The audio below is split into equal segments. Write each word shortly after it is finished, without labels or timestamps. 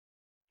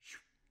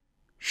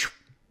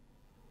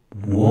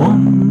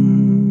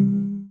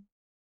1.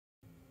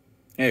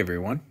 Hey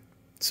everyone.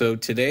 So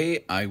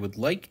today I would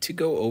like to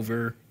go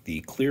over the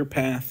Clear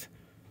Path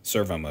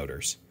servo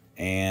motors.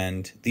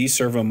 And these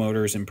servo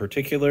motors in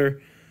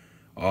particular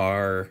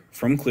are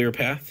from Clear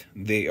Path.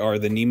 They are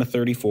the NEMA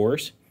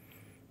 34s.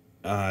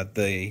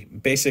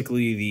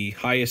 Basically the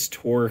highest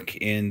torque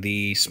in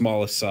the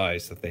smallest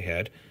size that they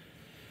had.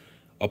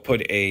 I'll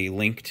put a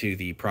link to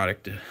the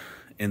product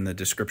in the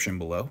description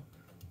below.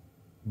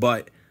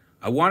 But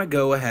I want to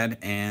go ahead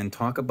and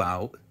talk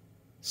about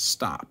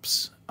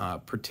stops,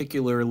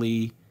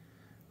 particularly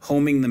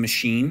homing the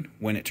machine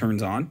when it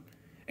turns on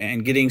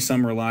and getting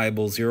some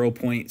reliable 0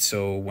 point,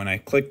 so when I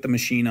click the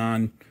machine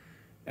on,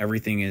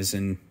 everything is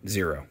in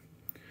 0.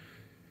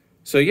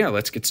 So yeah,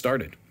 let's get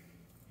started.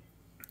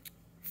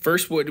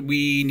 First, what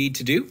we need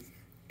to do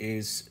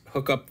is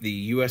hook up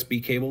the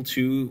USB cable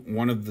to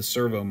one of the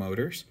servo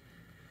motors.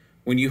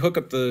 When you hook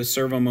up the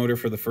servo motor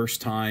for the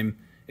first time,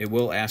 it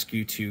will ask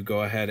you to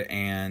go ahead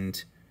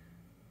and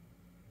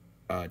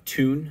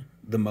tune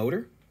the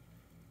motor.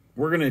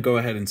 We're going to go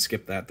ahead and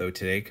skip that though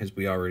today because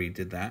we already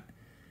did that.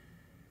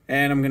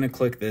 And I'm going to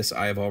click this.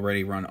 I have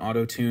already run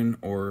auto tune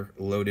or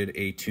loaded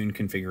a tune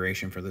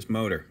configuration for this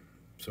motor.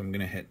 So I'm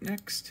going to hit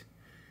next.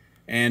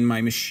 And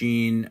my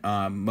machine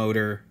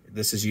motor,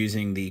 this is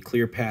using the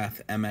Clear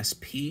Path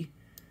MSP.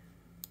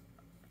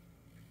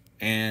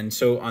 And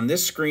so on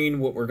this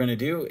screen, what we're going to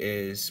do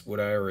is what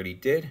I already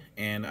did.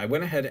 And I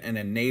went ahead and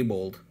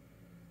enabled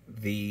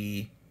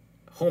the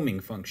homing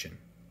function.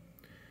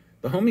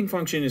 The homing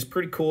function is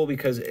pretty cool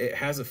because it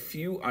has a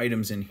few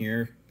items in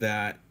here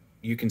that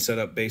you can set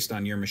up based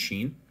on your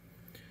machine.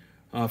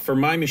 For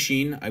my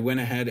machine, I went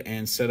ahead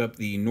and set up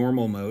the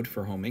normal mode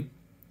for homing.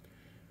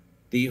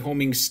 The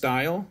homing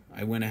style,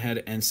 I went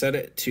ahead and set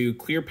it to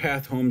Clear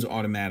Path homes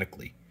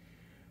automatically.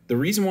 The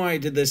reason why I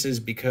did this is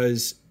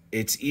because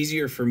it's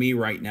easier for me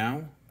right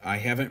now. I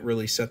haven't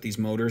really set these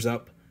motors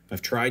up.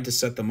 I've tried to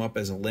set them up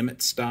as a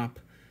limit stop.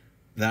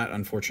 That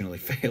unfortunately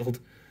failed.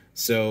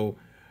 So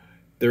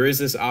there is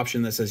this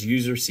option that says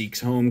user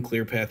seeks home,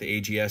 Clear Path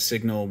AGS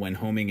signal when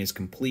homing is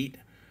complete.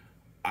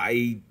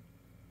 I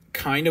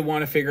kind of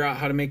want to figure out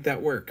how to make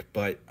that work,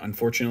 but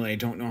unfortunately I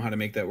don't know how to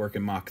make that work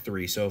in Mach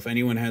 3. So if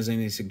anyone has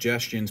any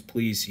suggestions,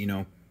 please,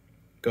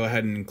 go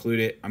ahead and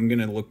include it. I'm going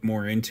to look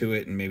more into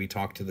it and maybe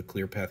talk to the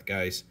Clear Path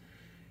guys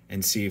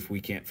and see if we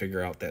can't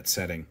figure out that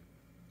setting.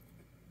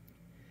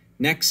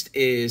 Next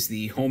is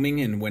the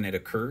homing and when it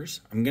occurs.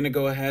 I'm going to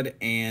go ahead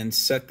and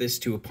set this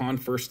to upon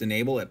first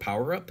enable at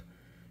power up.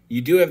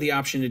 You do have the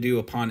option to do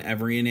upon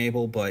every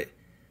enable, but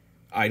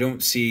I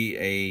don't see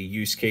a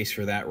use case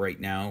for that right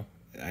now.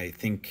 I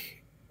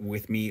think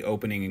with me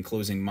opening and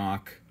closing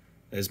Mach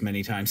as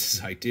many times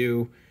as I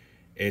do,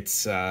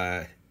 it's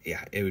it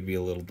would be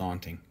a little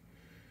daunting.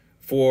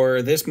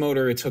 For this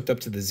motor, it's hooked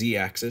up to the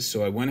Z-axis,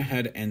 so I went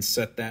ahead and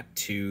set that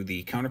to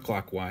the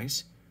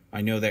counterclockwise.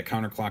 I know that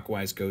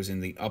counterclockwise goes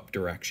in the up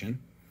direction.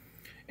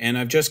 And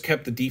I've just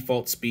kept the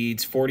default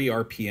speeds, 40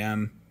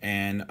 RPM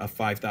and a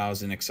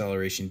 5,000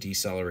 acceleration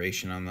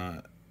deceleration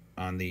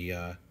on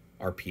the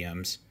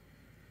RPMs.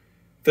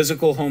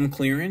 Physical home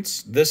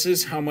clearance. This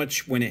is how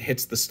much when it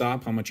hits the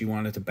stop, how much you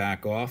want it to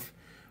back off.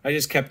 I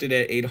just kept it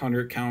at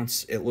 800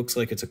 counts. It looks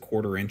like it's a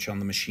 1/4 inch on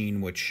the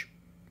machine, which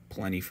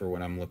plenty for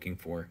what I'm looking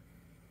for.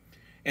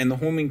 And the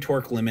homing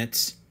torque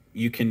limits,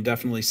 you can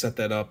definitely set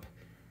that up.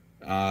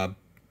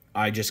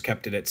 I just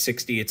kept it at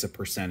 60. It's a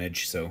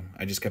percentage, so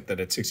I just kept that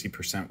at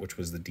 60%, which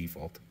was the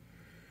default.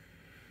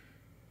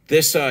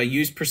 This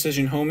use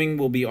precision homing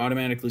will be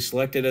automatically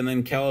selected, and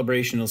then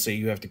calibration will say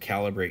you have to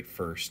calibrate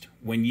first.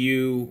 When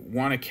you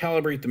want to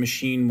calibrate the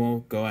machine,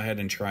 we'll go ahead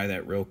and try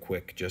that real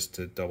quick just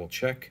to double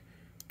check.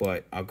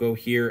 But I'll go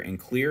here and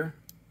clear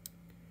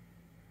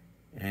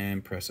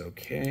and press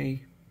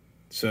OK.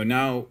 So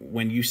now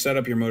when you set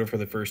up your motor for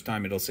the first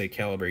time, it'll say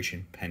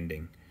calibration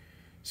pending.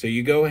 So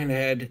you go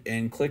ahead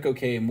and click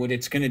OK, and what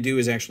it's going to do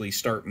is actually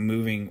start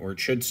moving, or it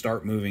should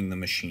start moving the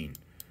machine.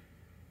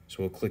 So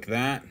we'll click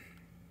that,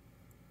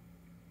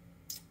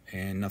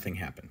 and nothing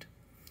happened.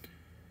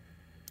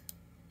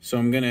 So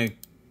I'm going to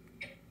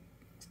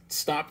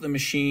stop the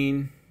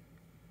machine.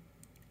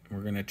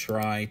 We're going to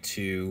try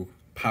to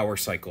power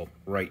cycle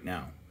right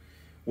now.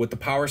 What the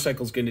power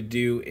cycle is going to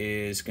do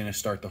is going to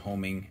start the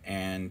homing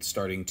and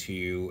starting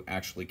to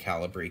actually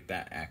calibrate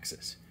that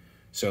axis.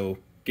 So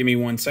give me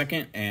 1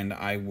 second and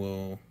I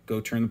will go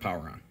turn the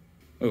power on.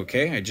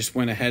 Okay, I just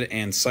went ahead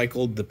and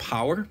cycled the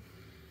power.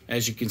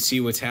 As you can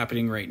see, what's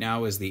happening right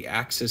now is the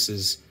axis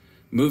is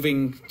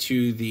moving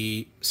to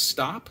the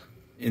stop.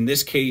 In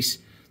this case,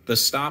 the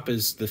stop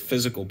is the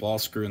physical ball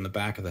screw in the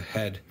back of the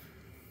head.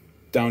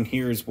 Down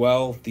here as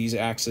well, these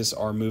axes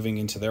are moving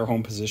into their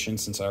home position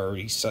since I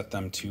already set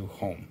them to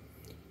home.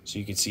 So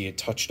you can see it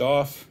touched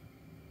off,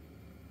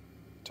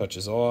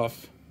 touches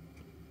off,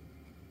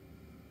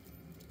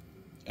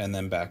 and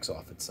then backs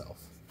off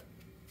itself.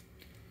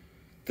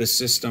 The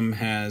system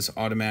has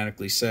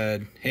automatically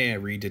said, hey, I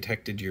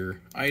redetected your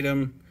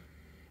item,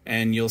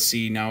 and you'll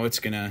see now it's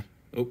gonna,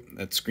 oh,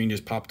 that screen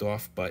just popped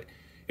off, but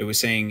it was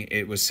saying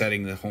it was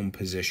setting the home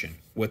position.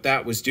 What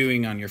that was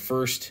doing on your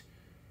first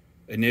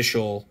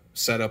initial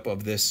setup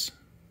of this,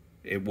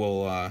 it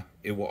will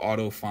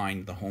auto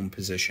find the home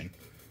position.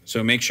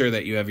 So make sure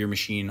that you have your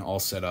machine all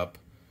set up.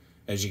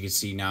 As you can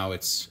see now,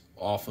 it's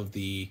off of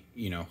the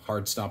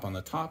hard stop on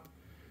the top,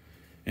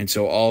 and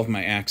so all of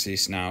my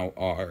axes now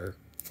are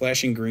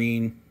flashing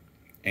green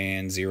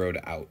and zeroed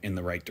out in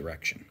the right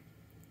direction.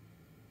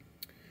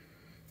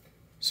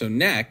 So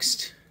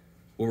next,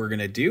 what we're going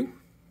to do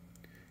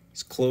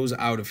is close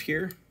out of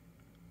here,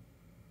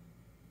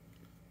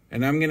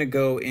 and I'm going to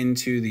go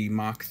into the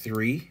Mach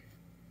 3.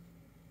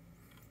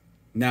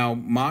 Now,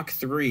 Mach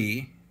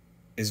 3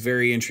 is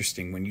very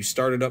interesting. When you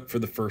start it up for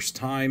the first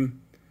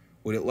time,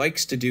 what it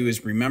likes to do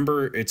is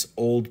remember its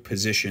old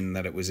position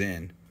that it was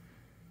in,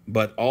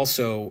 but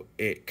also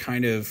it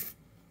kind of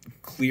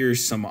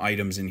clears some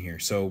items in here.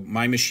 So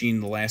my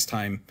machine, the last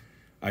time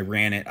I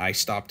ran it, I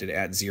stopped it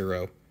at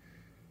 0.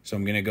 So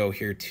I'm going to go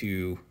here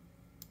to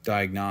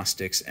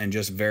Diagnostics and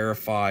just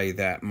verify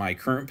that my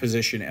current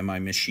position and my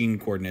machine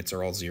coordinates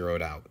are all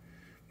zeroed out.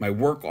 My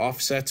work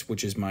offsets,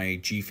 which is my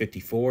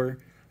G54,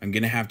 I'm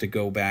going to have to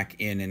go back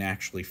in and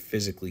actually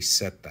physically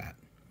set that.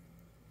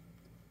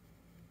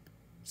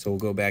 So we'll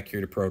go back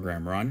here to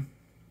Program Run.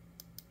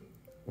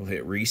 We'll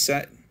hit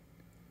Reset.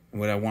 And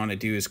what I want to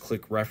do is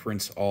click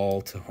Reference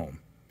All to Home.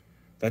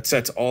 That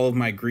sets all of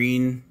my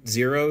green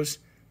zeros.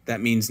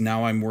 That means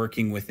now I'm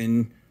working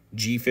within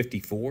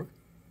G54.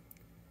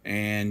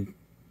 And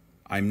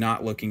I'm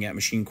not looking at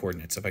machine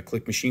coordinates. If I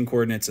click machine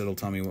coordinates, it'll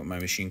tell me what my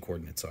machine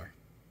coordinates are.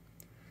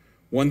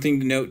 One thing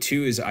to note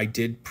too is I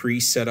did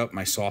pre-set up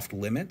my soft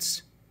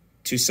limits.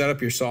 To set up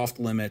your soft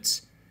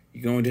limits,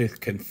 you go into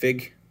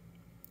Config,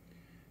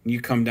 and you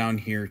come down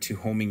here to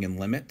Homing and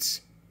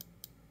Limits,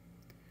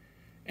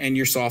 and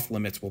your soft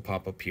limits will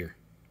pop up here.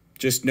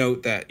 Just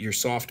note that your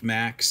soft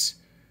max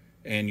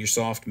and your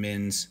soft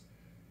mins,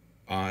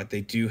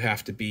 they do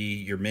have to be,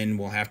 your min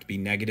will have to be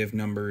negative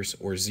numbers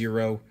or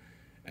 0,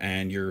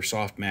 and your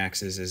soft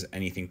maxes is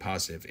anything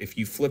positive. If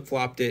you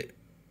flip-flopped it,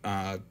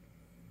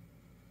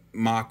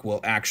 Mach will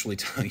actually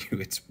tell you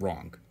it's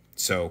wrong.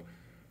 So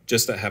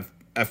just to have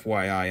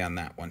FYI on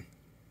that one.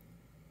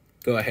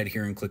 Go ahead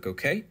here and click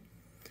OK.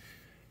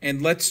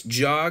 And let's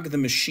jog the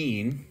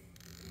machine.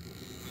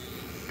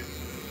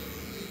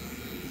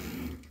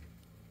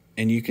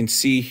 And you can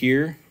see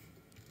here,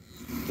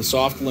 the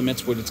soft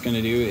limits, what it's going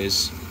to do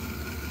is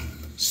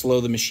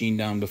slow the machine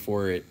down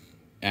before it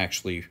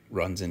actually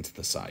runs into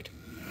the side.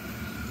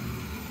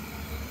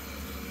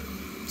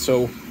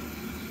 So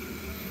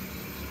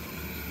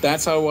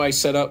that's how I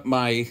set up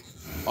my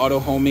auto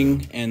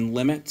homing and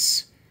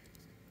limits.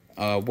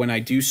 When I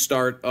do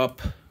start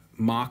up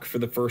Mach for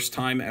the first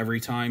time,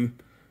 every time,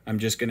 I'm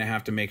just going to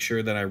have to make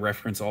sure that I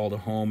reference all to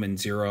home and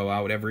zero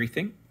out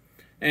everything,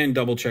 and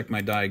double check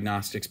my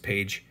diagnostics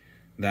page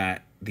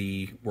that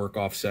the work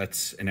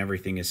offsets and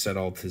everything is set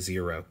all to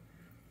 0.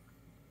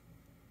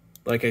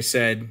 Like I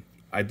said,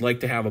 I'd like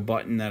to have a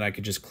button that I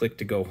could just click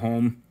to go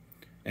home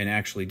and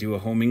actually do a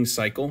homing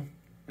cycle.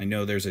 I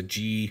know there's a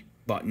G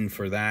button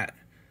for that,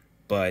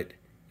 but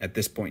at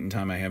this point in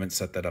time, I haven't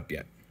set that up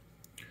yet.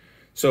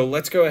 So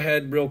let's go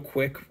ahead real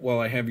quick while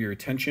I have your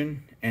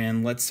attention,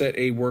 and let's set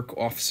a work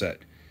offset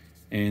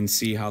and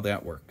see how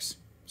that works.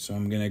 So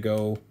I'm going to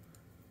go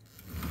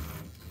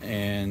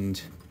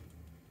and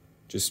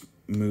just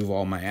move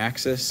all my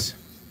axis.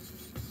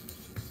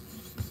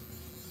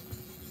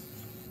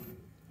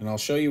 And I'll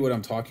show you what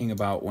I'm talking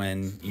about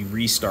when you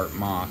restart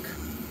Mach,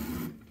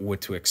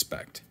 what to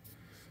expect.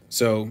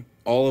 So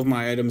all of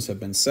my items have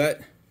been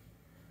set.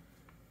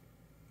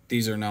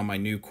 These are now my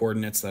new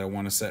coordinates that I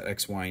want to set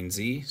X, Y, and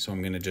Z. So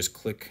I'm going to just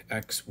click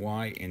X,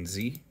 Y, and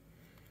Z.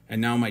 And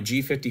now my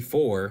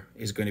G54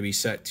 is going to be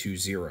set to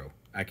 0.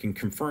 I can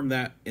confirm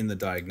that in the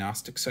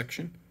diagnostics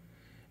section.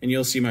 And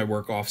you'll see my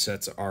work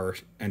offsets are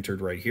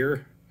entered right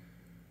here.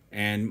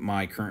 And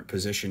my current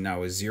position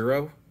now is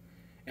 0.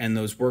 And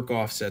those work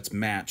offsets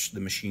match the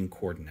machine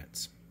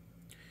coordinates.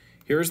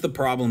 Here's the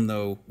problem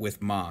though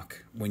with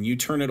Mach. When you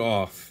turn it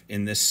off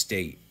in this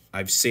state,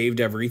 I've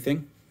saved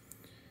everything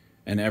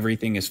and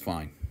everything is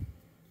fine.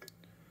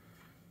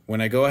 When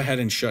I go ahead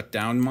and shut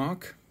down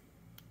Mach,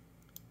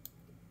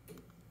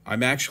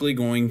 I'm actually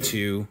going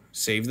to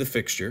save the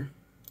fixture.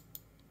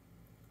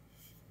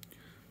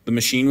 The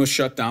machine was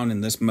shut down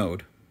in this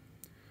mode.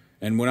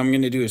 And what I'm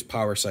going to do is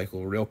power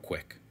cycle real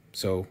quick.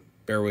 So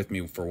bear with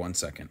me for 1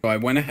 second. So I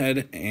went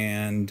ahead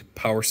and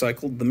power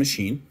cycled the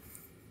machine.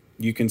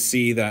 You can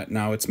see that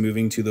now it's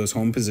moving to those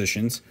home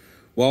positions.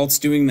 While it's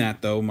doing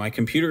that though, my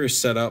computer is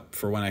set up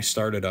for when I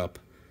start it up.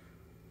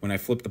 When I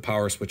flip the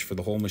power switch for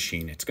the whole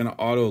machine, it's going to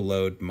auto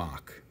load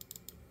Mach.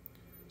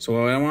 So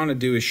what I want to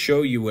do is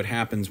show you what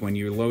happens when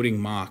you're loading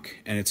Mach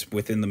and it's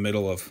within the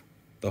middle of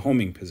the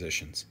homing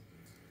positions.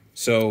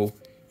 So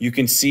you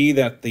can see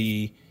that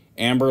the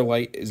amber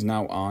light is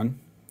now on.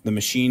 The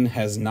machine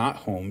has not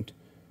homed.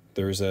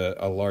 There's a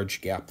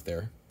large gap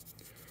there.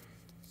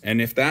 And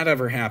if that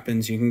ever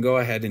happens, you can go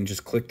ahead and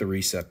just click the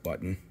reset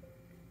button.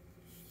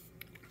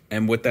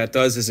 And what that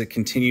does is it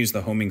continues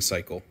the homing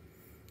cycle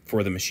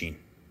for the machine.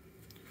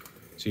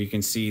 So you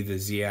can see the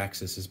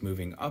z-axis is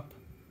moving up,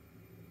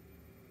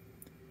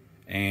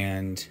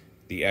 and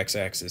the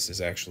x-axis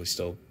is actually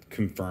still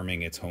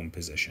confirming its home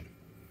position.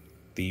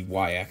 The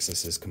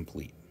y-axis is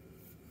complete.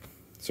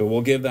 So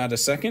we'll give that a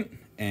second,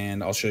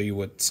 and I'll show you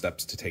what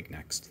steps to take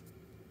next.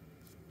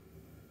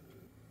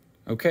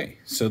 Okay,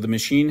 so the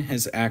machine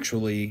has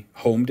actually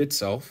homed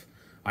itself.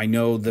 I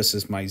know this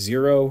is my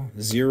 0,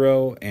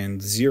 0,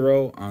 and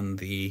 0 on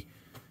the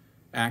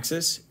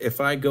axis. If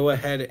I go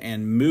ahead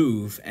and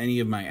move any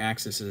of my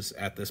axes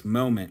at this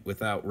moment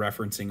without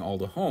referencing all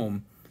to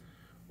home,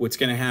 what's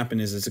going to happen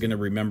is it's going to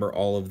remember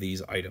all of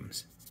these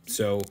items.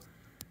 So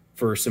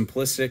for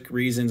simplistic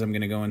reasons, I'm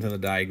going to go into the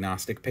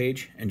diagnostic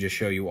page and just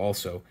show you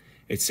also.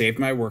 It saved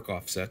my work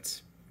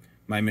offsets.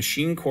 My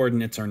machine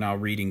coordinates are now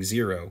reading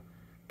 0.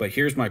 But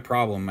here's my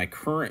problem. My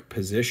current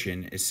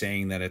position is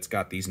saying that it's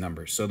got these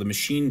numbers. So the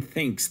machine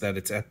thinks that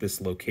it's at this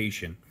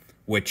location,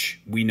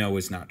 which we know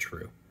is not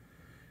true.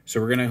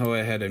 So we're going to go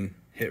ahead and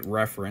hit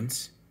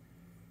reference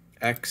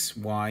X,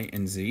 Y,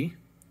 and Z,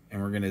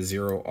 and we're going to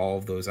 0 all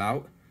of those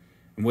out.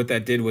 And what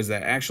that did was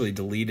that actually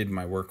deleted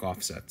my work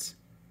offsets.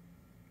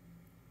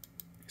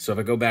 So if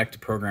I go back to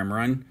program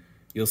run,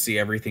 you'll see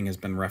everything has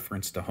been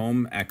referenced to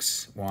home.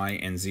 X, Y,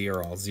 and Z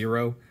are all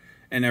 0,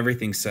 and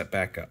everything's set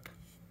back up.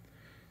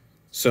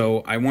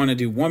 So I want to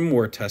do one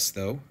more test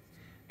though,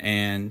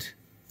 and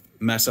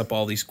mess up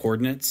all these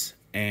coordinates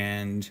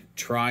and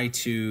try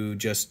to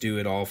just do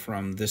it all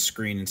from this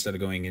screen instead of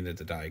going into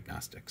the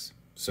diagnostics.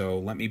 So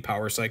let me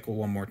power cycle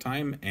one more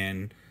time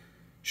and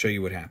show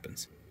you what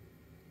happens.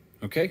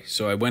 Okay,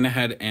 so I went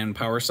ahead and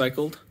power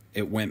cycled.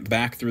 It went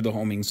back through the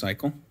homing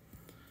cycle.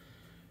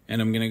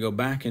 And I'm going to go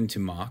back into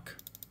Mach.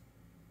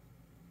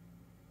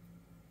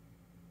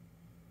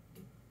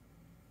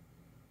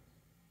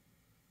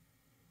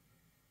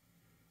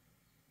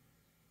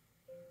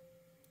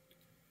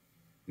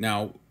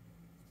 Now,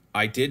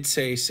 I did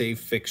say save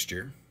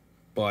fixture,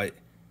 but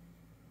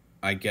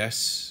I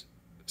guess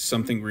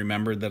something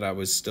remembered that I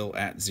was still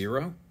at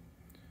 0.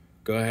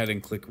 Go ahead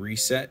and click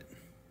reset,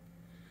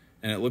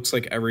 and it looks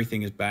like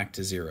everything is back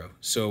to 0.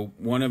 So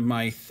one of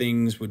my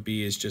things would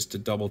be is just to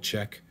double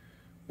check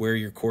where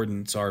your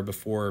coordinates are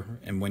before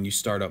and when you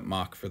start up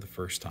Mach for the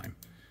first time.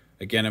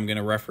 Again, I'm going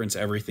to reference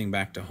everything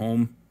back to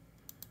home,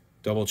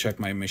 double check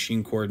my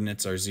machine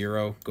coordinates are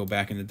 0, go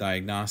back into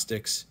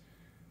diagnostics.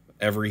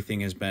 Everything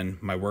has been,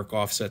 my work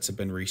offsets have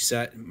been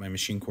reset, my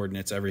machine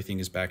coordinates, everything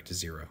is back to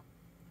 0.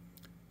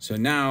 So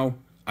now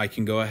I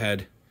can go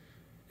ahead,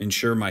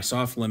 ensure my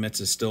soft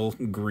limits is still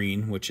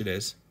green, which it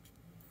is,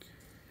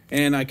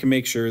 and I can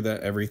make sure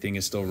that everything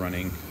is still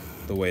running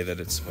the way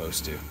that it's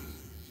supposed to,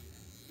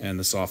 and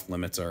the soft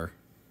limits are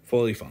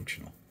fully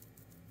functional.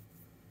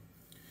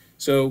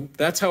 So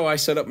that's how I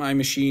set up my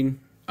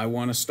machine. I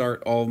want to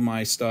start all of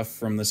my stuff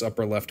from this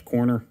upper left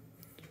corner,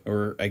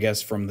 or I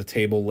guess from the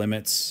table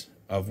limits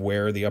of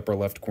where the upper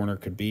left corner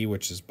could be,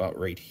 which is about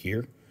right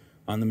here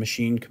on the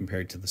machine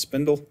compared to the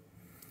spindle.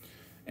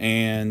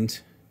 And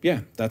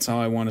yeah, that's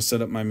how I want to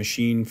set up my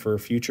machine for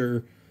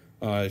future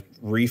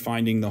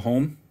refinding the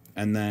home,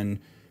 and then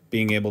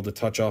being able to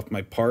touch off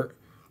my part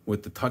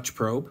with the touch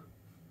probe.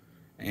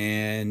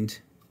 And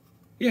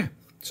yeah,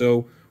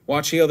 so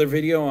watch the other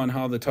video on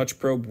how the touch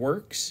probe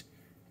works,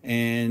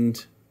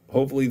 and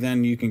hopefully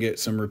then you can get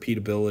some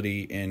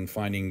repeatability in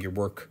finding your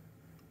work.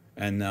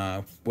 And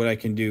what I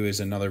can do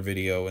is another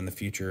video in the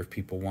future if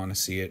people want to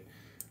see it,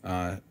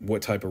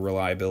 what type of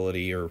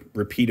reliability or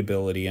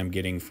repeatability I'm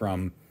getting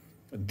from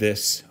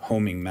this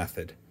homing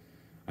method.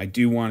 I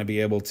do want to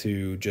be able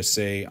to just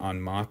say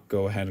on Mach,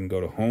 go ahead and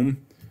go to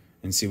home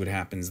and see what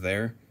happens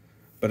there.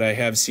 But I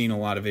have seen a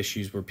lot of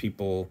issues where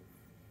people,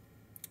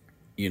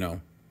 you know,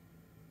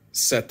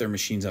 set their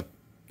machines up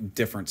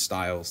different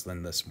styles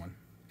than this one.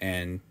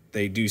 And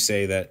they do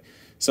say that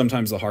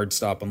sometimes the hard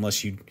stop,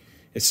 unless you,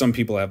 if some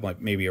people have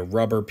like maybe a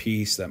rubber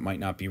piece that might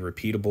not be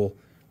repeatable,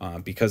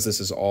 because this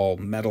is all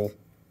metal,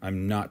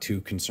 I'm not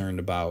too concerned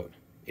about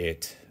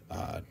it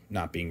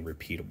not being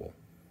repeatable.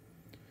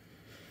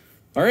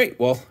 All right,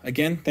 well,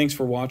 again, thanks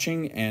for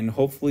watching, and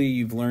hopefully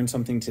you've learned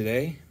something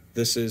today.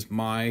 This is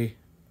my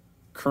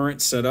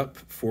current setup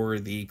for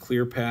the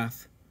Clear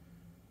Path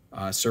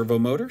servo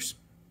motors,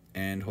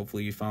 and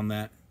hopefully you found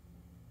that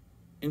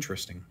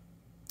interesting.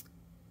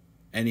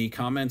 Any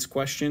comments,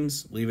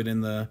 questions, leave it in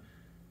the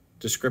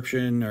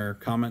description or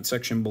comment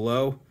section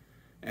below,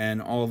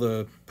 and all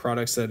the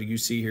products that you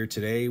see here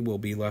today will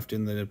be left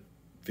in the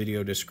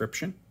video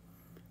description.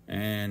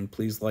 And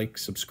please like,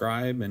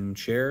 subscribe, and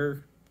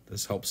share.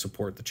 This helps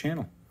support the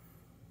channel.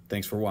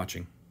 Thanks for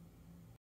watching.